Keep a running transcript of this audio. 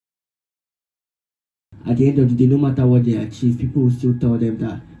at the end of the day, no matter what they achieve, people will still tell them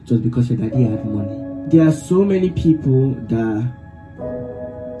that it was because your daddy had money. There are so many people that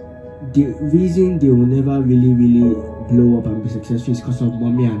the reason they will never really blow up and be successful is because of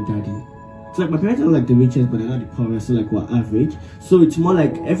mommy and daddy. It's like my parents are like the richest, but they're not the poorest, so like we're average. So it's more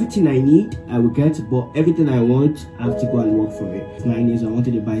like everything I need, I will get, but everything I want, I have to go and work for it. It's 9 years, I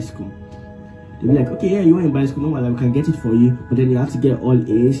wanted a bicycle. They'll be like, okay, yeah, you want a bicycle, no matter, we can get it for you, but then you have to get all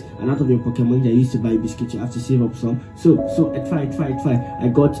A's, and out of your pocket money that you used to buy biscuits, you have to save up some. So it's fine. I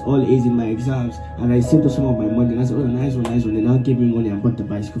got all A's in my exams, and I saved up some of my money, and I said, oh, nice one. They now gave me money and bought the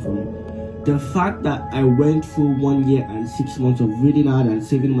bicycle for me. The fact that I went through 1 year and 6 months of reading hard and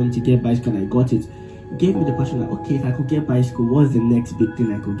saving money to get bicycle and I got it, gave me the passion that, okay, if I could get bicycle, what's the next big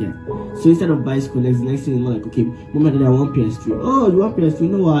thing I could get? So instead of bicycle, the next thing is more like, okay, mama, I want PS3. Oh, you want PS3?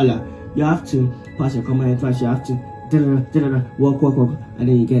 No, wala. You have to pass your common entrance, you have to walk, and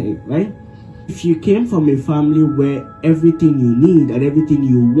then you get it, right? If you came from a family where everything you need and everything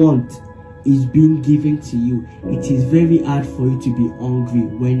you want is being given to you, it is very hard for you to be hungry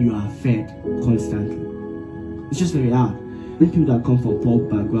when you are fed constantly. It's just very hard. When people that come from poor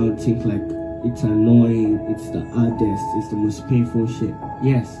background think like it's annoying, it's the hardest, it's the most painful shit.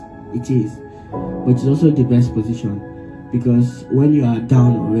 Yes, it is. But it's also the best position, because when you are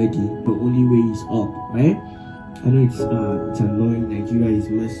down already, the only way is up, right? I know it's annoying. Nigeria is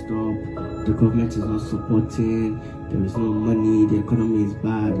messed up. The government is not supporting. There is no money. The economy is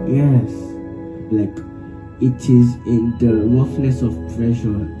bad. Yes, like it is in the roughness of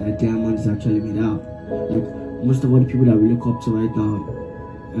pressure that diamond is actually made out. Like most of all the people that we look up to right now,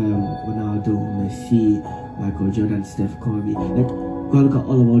 Ronaldo, Messi, Michael Jordan, Steph Curry. Like go look at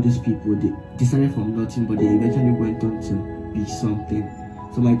all these people. They started from nothing, but they eventually went on to be something.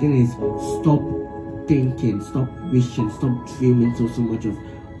 So my thing is, stop thinking, stop wishing, stop dreaming so much of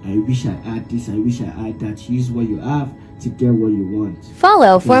I wish I had this, I wish I had that. Use what you have to get what you want.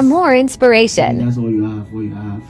 Follow for more inspiration. That's all you have,